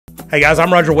Hey guys,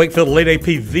 I'm Roger Wakefield, Lead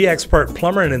AP, the expert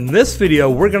plumber, and in this video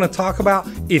we're going to talk about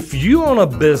if you own a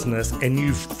business and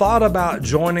you've thought about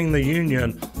joining the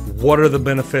union, what are the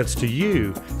benefits to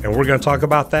you? And we're going to talk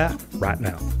about that right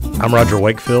now. I'm Roger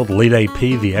Wakefield, Lead AP,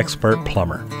 the expert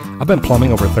plumber. I've been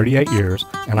plumbing over 38 years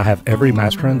and I have every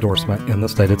master endorsement in the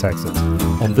state of Texas.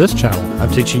 On this channel,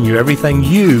 I'm teaching you everything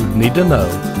you need to know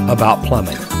about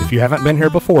plumbing. If you haven't been here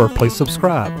before, please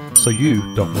subscribe so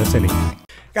you don't miss anything.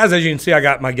 Guys, as you can see, I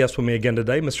got my guest with me again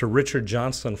today, Mr. Richard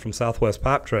Johnston from Southwest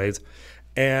Pipe Trades.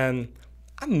 And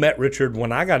I met Richard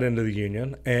when I got into the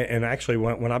union, and actually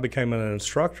when I became an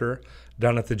instructor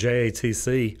down at the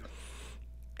JATC.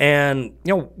 And,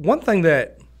 you know, one thing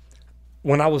that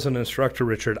when I was an instructor,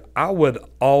 Richard, I would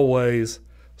always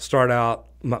start out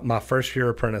my first year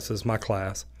apprentices, my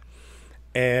class.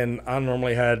 And I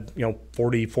normally had,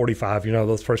 40, 45,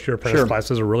 those first year apprentice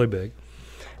classes are really big.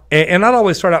 And I'd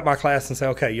always start out my class and say,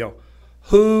 okay,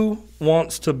 who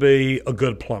wants to be a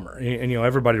good plumber? And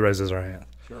everybody raises their hand.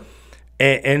 Sure.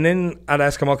 And then I'd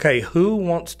ask them, okay, who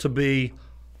wants to be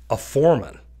a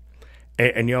foreman?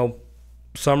 And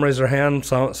some raise their hand,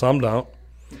 some don't.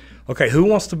 Okay, who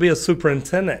wants to be a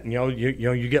superintendent? And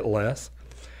you get less.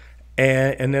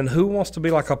 And then who wants to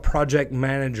be like a project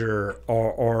manager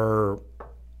or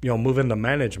move into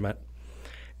management?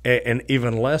 And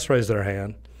even less raise their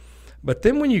hand. But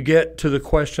then when you get to the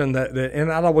question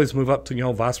and I'd always move up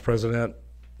to, vice president,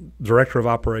 director of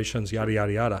operations, yada,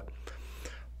 yada, yada.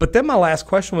 But then my last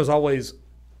question was always,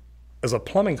 as a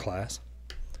plumbing class,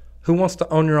 who wants to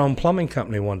own your own plumbing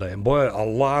company one day? And boy, a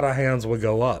lot of hands would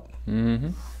go up. Mm-hmm.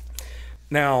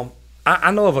 Now,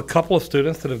 I know of a couple of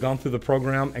students that have gone through the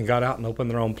program and got out and opened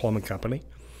their own plumbing company.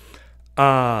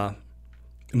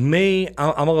 Me,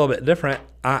 I'm a little bit different.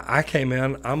 I came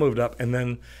in, I moved up, and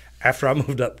then after I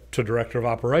moved up to director of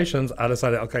operations, I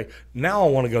decided, okay, now I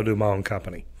want to go do my own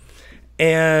company.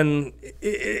 And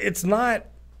it's not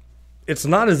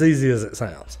as easy as it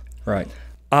sounds. Right.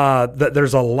 That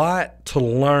there's a lot to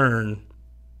learn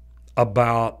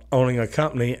about owning a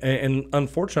company, and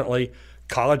unfortunately,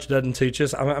 college doesn't teach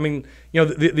us. I mean,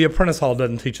 the apprentice hall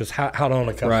doesn't teach us how to own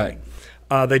a company.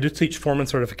 Right. They do teach foreman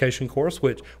certification course,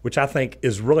 which I think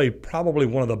is really probably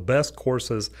one of the best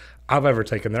courses I've ever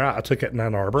taken there. I took it in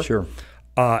Ann Arbor. Sure.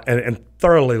 And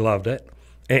thoroughly loved it.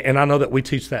 And I know that we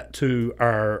teach that to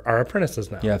our apprentices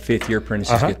now. Yeah, fifth-year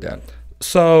apprentices get that.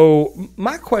 So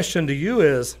my question to you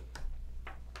is,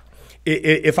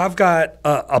 if I've got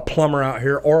a plumber out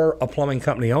here or a plumbing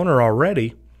company owner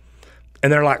already,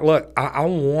 and they're like, look, I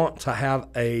want to have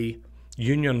a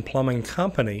union plumbing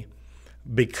company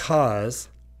because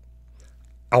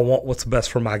I want what's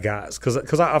best for my guys.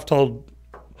 Because I've told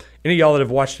any of y'all that have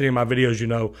watched any of my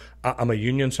videos, I'm a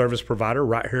union service provider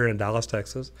right here in Dallas,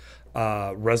 Texas,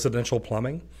 residential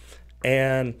plumbing.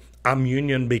 And I'm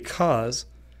union because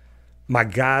my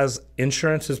guys'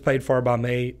 insurance is paid for by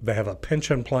me. They have a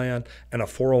pension plan and a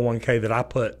 401k that I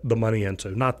put the money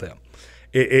into, not them.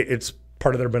 It's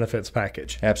part of their benefits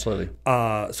package. Absolutely.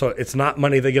 So it's not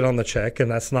money they get on the check, and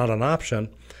that's not an option,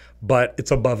 but it's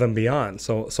above and beyond.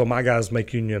 So my guys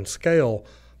make union scale,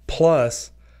 plus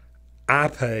I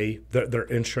pay their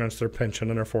insurance, their pension,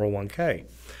 and their 401k.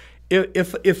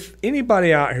 If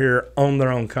anybody out here owned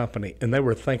their own company and they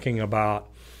were thinking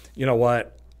about,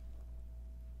 what,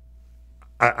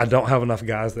 I don't have enough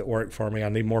guys that work for me. I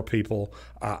need more people.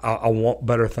 I want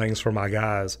better things for my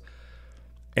guys.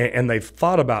 And they've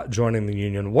thought about joining the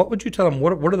union. What would you tell them?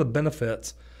 What are the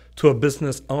benefits to a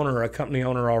business owner, a company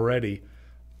owner already,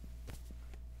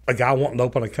 a guy wanting to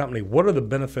open a company? What are the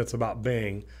benefits about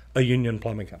being a union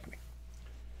plumbing company?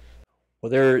 Well,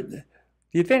 the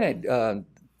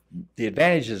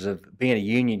advantages of being a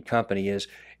union company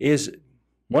is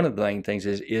one of the main things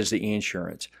is the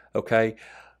insurance. Okay,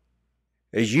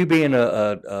 as you being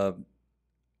a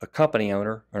company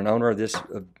owner or an owner of this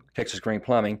Texas Green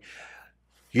Plumbing,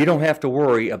 you don't have to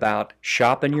worry about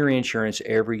shopping your insurance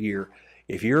every year.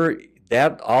 If you're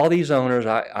all these owners,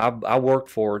 I worked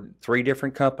for 3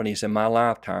 different companies in my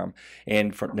lifetime,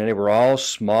 and they were all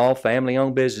small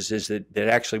family-owned businesses that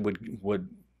actually would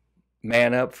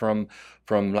man up from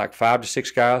like 5 to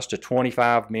 6 guys to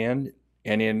 25 men,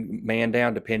 and then man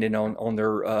down depending on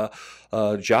their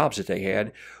jobs that they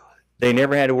had. They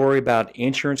never had to worry about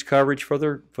insurance coverage for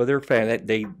their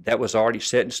family. That was already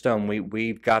set in stone.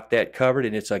 We've got that covered,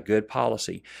 and it's a good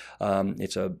policy.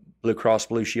 It's a Blue Cross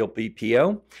Blue Shield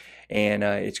BPO. And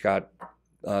it's got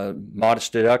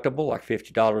modest deductible, like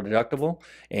 $50 deductible,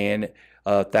 and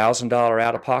 $1,000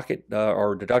 out of pocket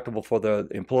or deductible for the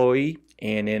employee,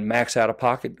 and then max out of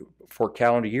pocket for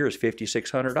calendar year is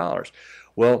 $5,600.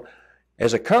 Well,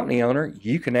 as a company owner,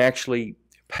 you can actually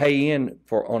pay in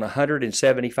for on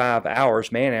 175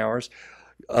 hours, man hours,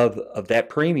 of that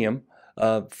premium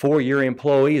for your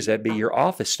employees. That'd be your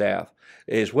office staff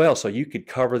as well, so you could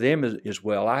cover them as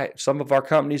well. Some of our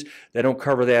companies, they don't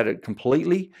cover that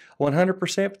completely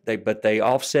 100%, but they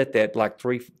offset that like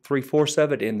three-fourths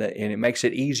of it, and it makes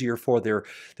it easier for their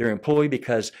employee,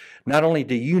 because not only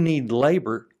do you need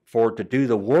labor to do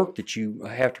the work that you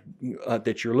have to,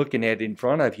 that you're looking at in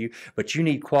front of you, but you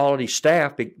need quality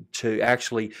staff to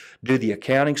actually do the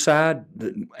accounting side,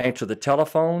 answer the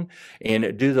telephone,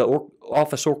 and do the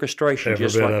office orchestration.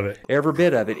 Every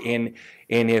bit of it.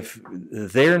 And if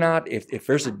they're not, if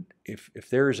there's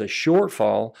a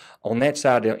shortfall on that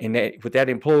side with that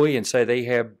employee, and say they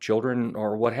have children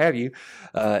or what have you,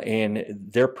 and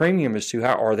their premium is too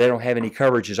high, or they don't have any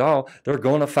coverage at all, they're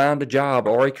going to find a job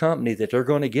or a company that they're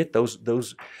going to get those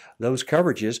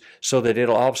coverages, so that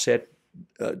it'll offset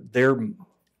their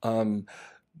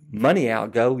money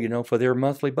outgo, for their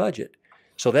monthly budget.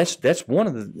 So that's one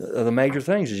of the major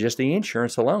things, is just the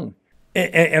insurance alone.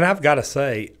 And I've got to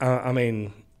say, I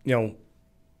mean,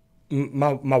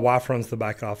 my wife runs the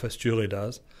back office. Julie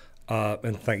does,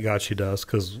 and thank God she does,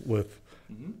 because with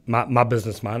my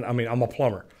business mind, I mean, I'm a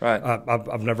plumber. Right.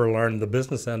 I've never learned the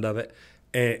business end of it,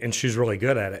 and she's really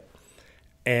good at it.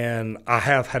 And I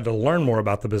have had to learn more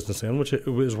about the business end, which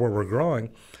is where we're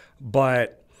growing.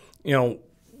 But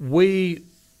we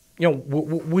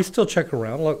still check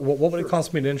around. Like, what would it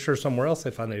cost me to insure somewhere else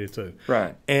if I needed to?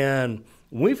 Right. And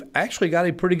we've actually got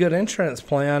a pretty good insurance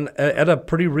plan at a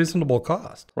pretty reasonable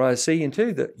cost. Right. See, and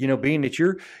too, being that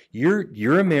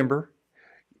you're a member,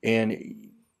 and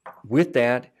with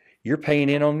that, you're paying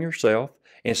in on yourself,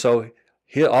 and so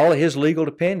all of his legal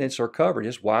dependents are covered.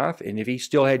 His wife, and if he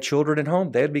still had children at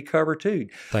home, they'd be covered too.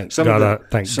 Thank God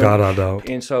I don't.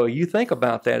 And so you think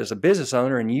about that as a business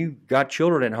owner, and you got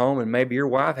children at home, and maybe your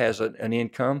wife has an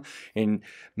income, and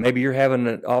maybe you're having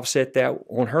to offset that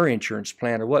on her insurance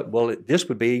plan or what. Well, this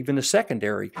would be even a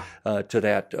secondary to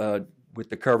that with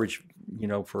the coverage,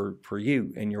 for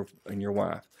you and your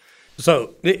wife.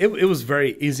 So it was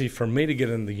very easy for me to get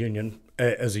in the union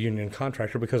as a union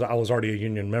contractor, because I was already a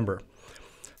union member.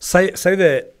 Say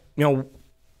that,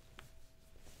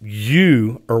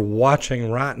 you are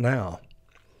watching right now.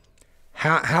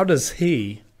 How does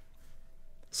he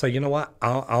say, you know what,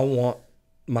 I want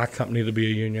my company to be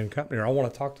a union company, or I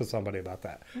want to talk to somebody about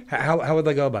that? How would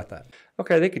they go about that?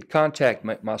 Okay, they could contact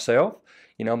myself,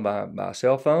 by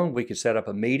cell phone. We could set up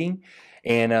a meeting,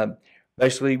 and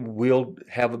basically we'll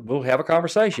have a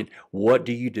conversation. What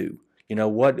do you do?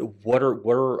 What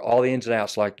are all the ins and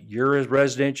outs? Like, you're a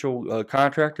residential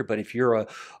contractor, but if you're a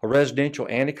residential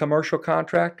and a commercial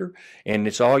contractor, and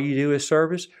it's all you do is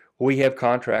service, we have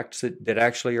contracts that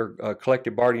actually are a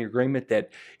collective bargaining agreement that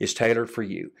is tailored for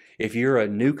you. If you're a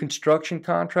new construction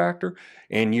contractor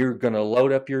and you're going to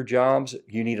load up your jobs,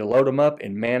 you need to load them up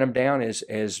and man them down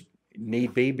as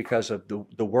need be because of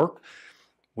the work.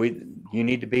 You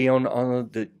need to be on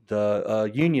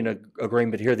the union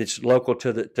agreement here that's local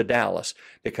to Dallas,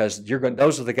 because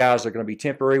those are the guys that are going to be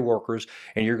temporary workers,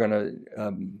 and you're going to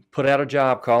put out a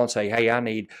job call and say, hey, I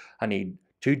need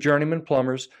 2 journeyman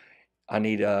plumbers. I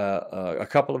need a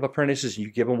couple of apprentices.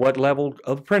 You give them what level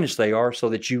of apprentice they are, so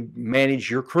that you manage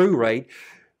your crew rate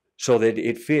so that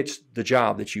it fits the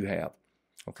job that you have.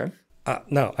 Okay.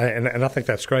 No, and I think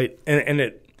that's great, and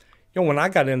it. When I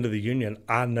got into the union,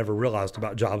 I never realized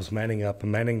about jobs manning up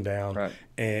and manning down. Right.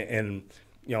 And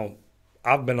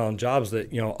I've been on jobs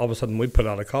that, all of a sudden we put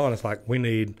out a call and it's like, we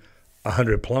need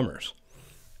 100 plumbers.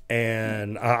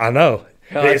 And I know.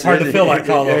 It's hard to fill that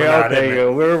call overnight. There you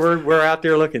go. We're out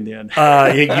there looking then.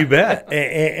 You bet.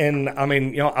 And I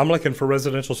mean, I'm looking for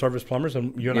residential service plumbers,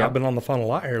 and you and I have been on the phone a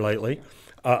lot here lately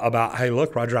about, hey,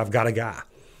 look, Roger, I've got a guy.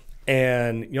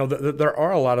 And, there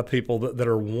are a lot of people that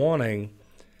are wanting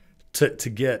to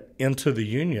get into the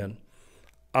union.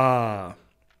 So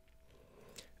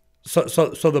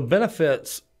the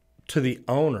benefits to the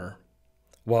owner,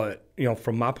 well,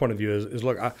 from my point of view is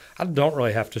look, I don't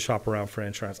really have to shop around for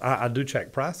insurance. I do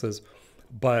check prices,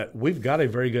 but we've got a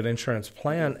very good insurance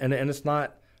plan, and it's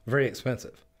not very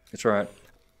expensive. That's right.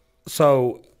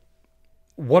 So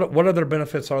what other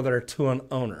benefits are there to an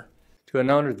owner? To an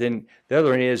owner, then the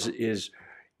other one is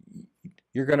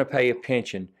you're going to pay a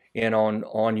pension in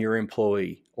on your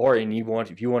employee,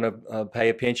 if you want to pay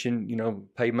a pension,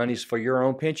 pay monies for your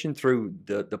own pension through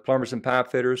the Plumbers and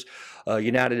Pipe Fitters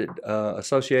United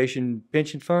Association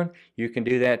pension fund, you can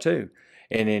do that too,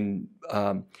 and then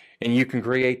and you can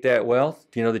create that wealth,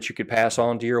 that you could pass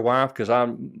on to your wife, because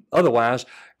otherwise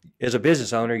as a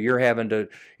business owner, you're having to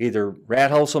either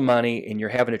rat hole some money and you're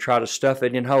having to try to stuff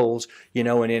it in holes, and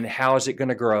then how is it going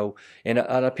to grow? And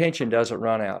a pension doesn't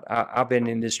run out. I've been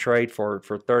in this trade for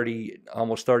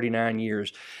almost 39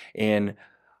 years, and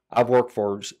I've worked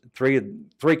for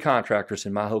three contractors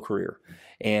in my whole career.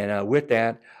 And with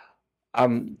that,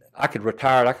 I could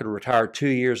retire. I could retire 2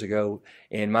 years ago,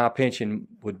 and my pension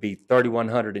would be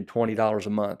 $3,120 a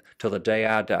month till the day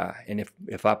I die. And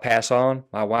if I pass on,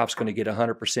 my wife's going to get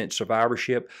 100%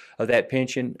 survivorship of that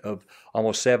pension of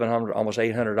almost $700, almost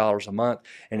 $800 a month.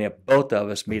 And if both of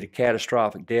us meet a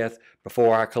catastrophic death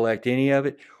before I collect any of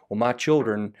it, well, my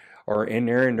children are in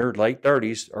their late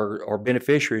 30s are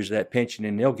beneficiaries of that pension,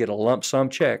 and they'll get a lump sum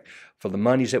check for the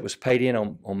monies that was paid in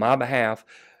on my behalf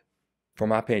for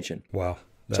my pension. Wow.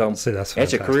 That's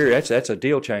a career. That's a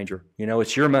deal changer.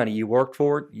 It's your money. You worked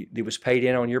for it. It was paid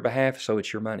in on your behalf, so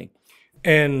it's your money.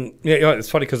 And it's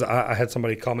funny because I had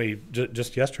somebody call me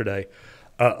just yesterday.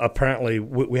 Apparently,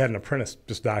 we had an apprentice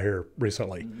just die here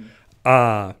recently.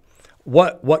 Mm-hmm.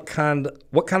 What kind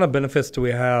of benefits do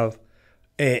we have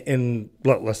in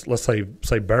let's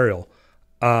say burial?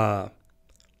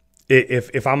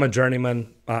 If I'm a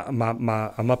journeyman,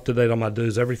 I'm up to date on my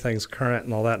dues, everything's current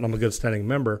and all that, and I'm a good standing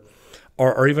member,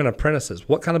 or even apprentices,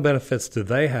 what kind of benefits do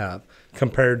they have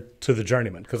compared to the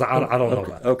journeyman? Because I don't know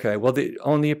that. Okay, well,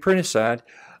 on the apprentice side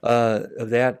of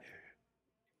that,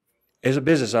 as a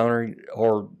business owner,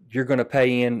 or you're going to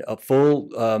pay in a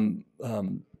full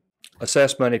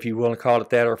assessment, if you want to call it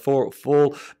that, or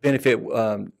full benefit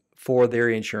for their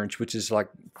insurance, which is like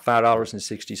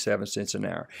 $5.67 an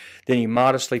hour. Then you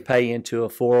modestly pay into a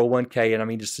 401k, and I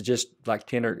mean it's just like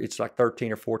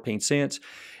 13 or 14 cents,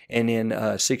 and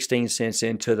then 16 cents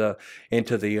into the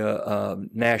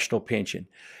national pension.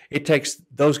 It takes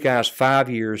those guys 5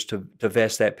 years to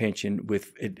vest that pension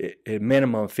with a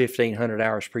minimum of 1,500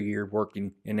 hours per year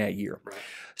working in that year. Right.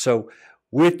 So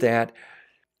with that,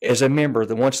 as a member,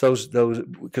 once those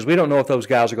because we don't know if those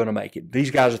guys are going to make it. These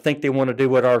guys think they want to do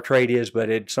what our trade is, but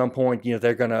at some point,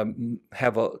 they're going to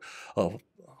have a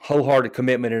wholehearted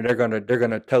commitment, and they're going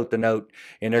to tote the note,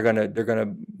 and they're going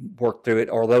to work through it.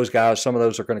 Or those guys, some of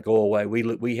those are going to go away.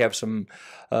 We have some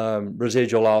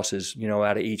residual losses,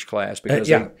 out of each class because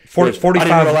 45. I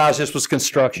didn't realize this was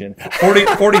construction.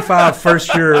 45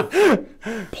 first year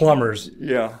plumbers.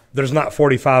 Yeah. There's not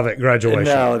 45 at graduation.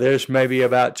 No, there's maybe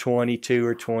about 22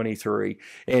 or 23,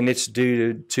 and it's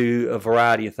due to a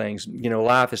variety of things.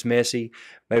 Life is messy.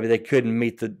 Maybe they couldn't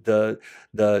meet the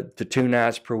 2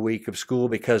 nights per week of school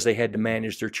because they had to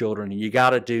manage their children. And you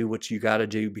got to do what you got to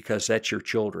do because that's your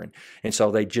children. And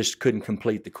so they just couldn't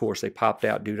complete the course. They popped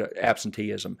out due to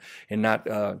absenteeism and not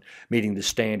meeting the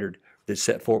standard that's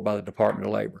set forth by the Department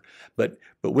of Labor. But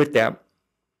with that,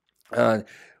 the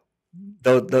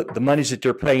monies that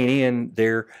they're paying in,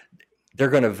 they're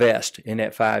going to vest in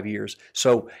that 5 years.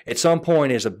 So at some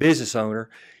point, as a business owner,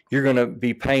 you're going to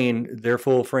be paying their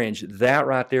full fringe. That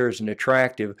right there is an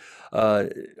attractive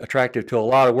to a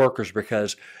lot of workers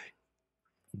because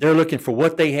they're looking for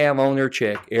what they have on their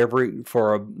check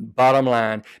for a bottom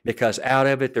line, because out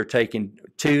of it they're taking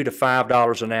 $2 to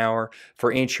 $5 an hour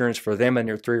for insurance for them and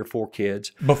their 3 or 4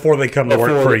 kids before they come to work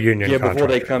for a union contractor. Before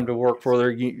they come to work for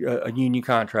a union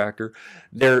contractor,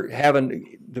 they're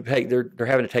having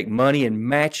to take money and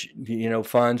match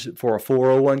funds for a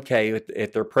 401k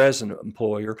at their present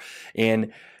employer,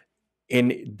 and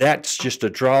that's just a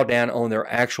drawdown on their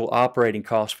actual operating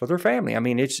costs for their family. I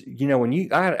mean, it's,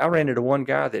 I ran into one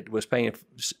guy that was paying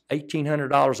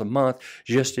 $1,800 a month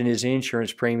just in his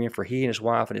insurance premium for he and his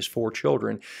wife and his 4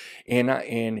 children.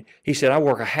 And he said, I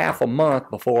work a half a month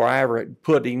before I ever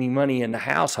put any money in the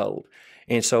household.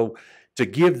 And so to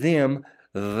give them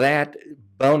that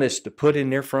bonus to put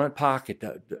in their front pocket,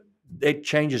 it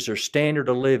changes their standard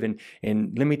of living,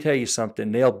 and let me tell you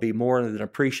something, they'll be more than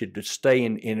appreciative to stay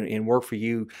and work for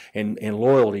you and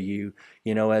loyal to you,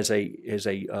 as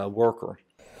a worker.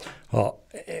 Well,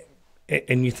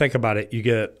 and you think about it, you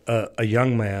get a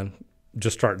young man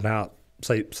just starting out,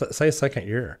 say a second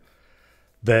year,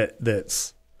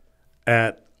 that's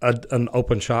at an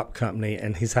open shop company,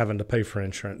 and he's having to pay for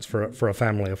insurance for a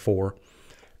family of 4.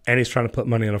 And he's trying to put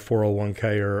money in a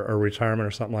 401k or retirement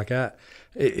or something like that.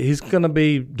 He's going to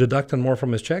be deducting more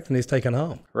from his check than he's taking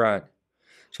home. Right.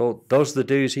 So those are the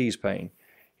dues he's paying.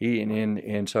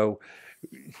 And so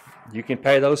you can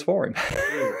pay those for him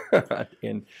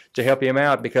and to help him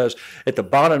out, because at the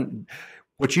bottom,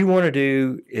 what you want to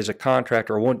do as a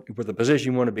contractor, or with the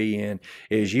position you want to be in,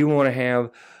 is you want to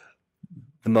have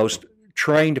the most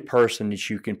trained person that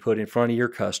you can put in front of your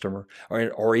customer,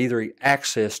 or either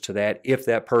access to that if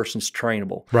that person's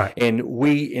trainable. Right. And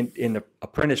we, in the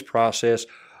apprentice process,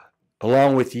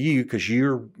 along with you, because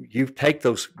you take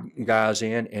those guys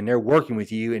in and they're working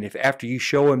with you, and if after you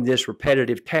show him this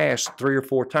repetitive task 3 or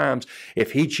 4 times,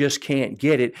 if he just can't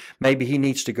get it, maybe he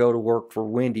needs to go to work for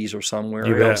Wendy's or somewhere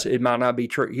else. It might not be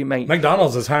true. He may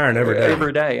McDonald's is hiring every day.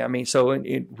 Every day. I mean, so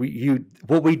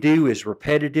what we do is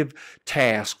repetitive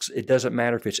tasks. It doesn't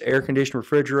matter if it's air conditioning,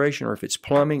 refrigeration, or if it's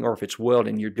plumbing, or if it's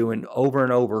welding. You're doing over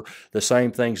and over the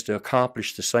same things to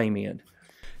accomplish the same end.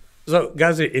 So,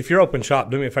 guys, if you're open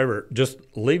shop, do me a favor. Just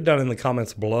leave down in the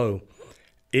comments below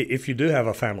if you do have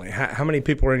a family. How many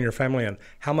people are in your family, and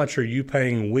how much are you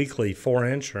paying weekly for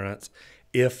insurance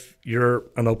if you're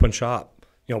an open shop?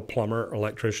 You know, plumber,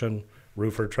 electrician,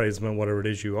 roofer, tradesman, whatever it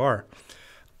is you are.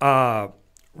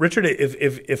 Richard,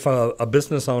 if a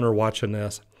business owner watching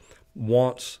this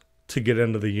wants to get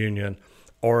into the union,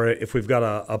 or if we've got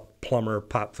a plumber,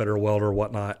 pipe fitter, welder,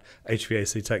 whatnot,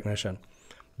 HVAC technician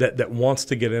that wants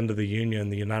to get into the union,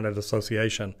 the United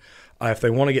Association, if they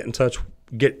want to get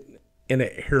in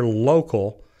it here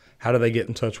local, how do they get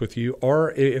in touch with you?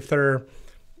 Or if they're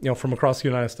from across the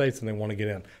United States and they want to get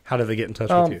in, how do they get in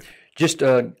touch with you? Just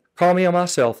call me on my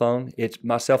cell phone.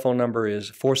 My cell phone number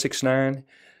is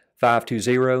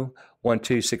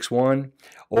 469-520-1261,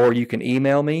 or you can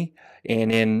email me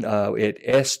and at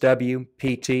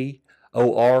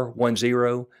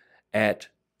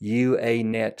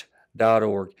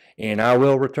swptor10@uanet.org, and I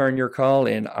will return your call,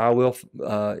 and I will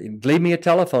leave me a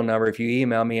telephone number if you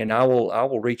email me, and I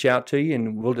will reach out to you,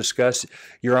 and we'll discuss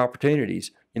your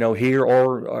opportunities, here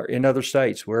or in other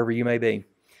states, wherever you may be.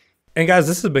 And guys,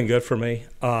 this has been good for me.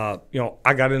 I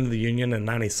got into the union in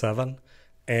 '97,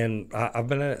 and I've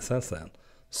been in it since then.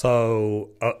 So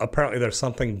apparently there's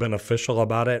something beneficial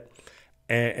about it,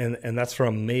 and that's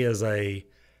from me as a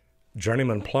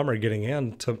journeyman plumber getting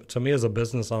in to me as a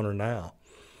business owner now.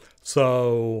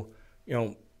 So,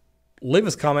 leave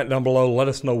us a comment down below. Let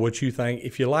us know what you think.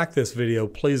 If you like this video,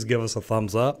 please give us a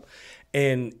thumbs up.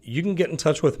 And you can get in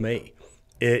touch with me.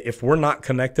 If we're not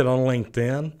connected on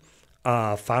LinkedIn,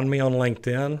 find me on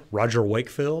LinkedIn, Roger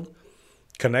Wakefield.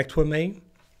 Connect with me.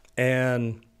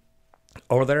 And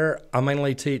over there, I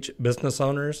mainly teach business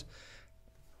owners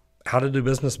how to do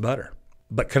business better.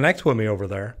 But connect with me over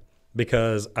there,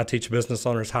 because I teach business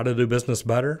owners how to do business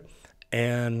better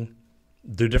and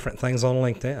do different things on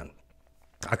LinkedIn.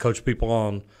 I coach people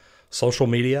on social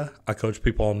media. I coach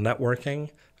people on networking,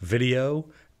 video,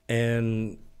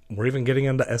 and we're even getting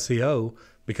into SEO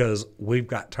because we've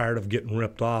got tired of getting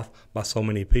ripped off by so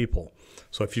many people.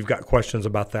 So if you've got questions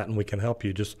about that and we can help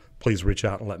you, just please reach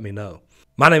out and let me know.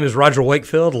 My name is Roger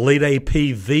Wakefield, Lead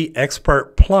AP, the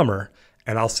expert plumber,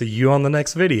 and I'll see you on the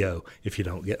next video if you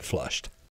don't get flushed.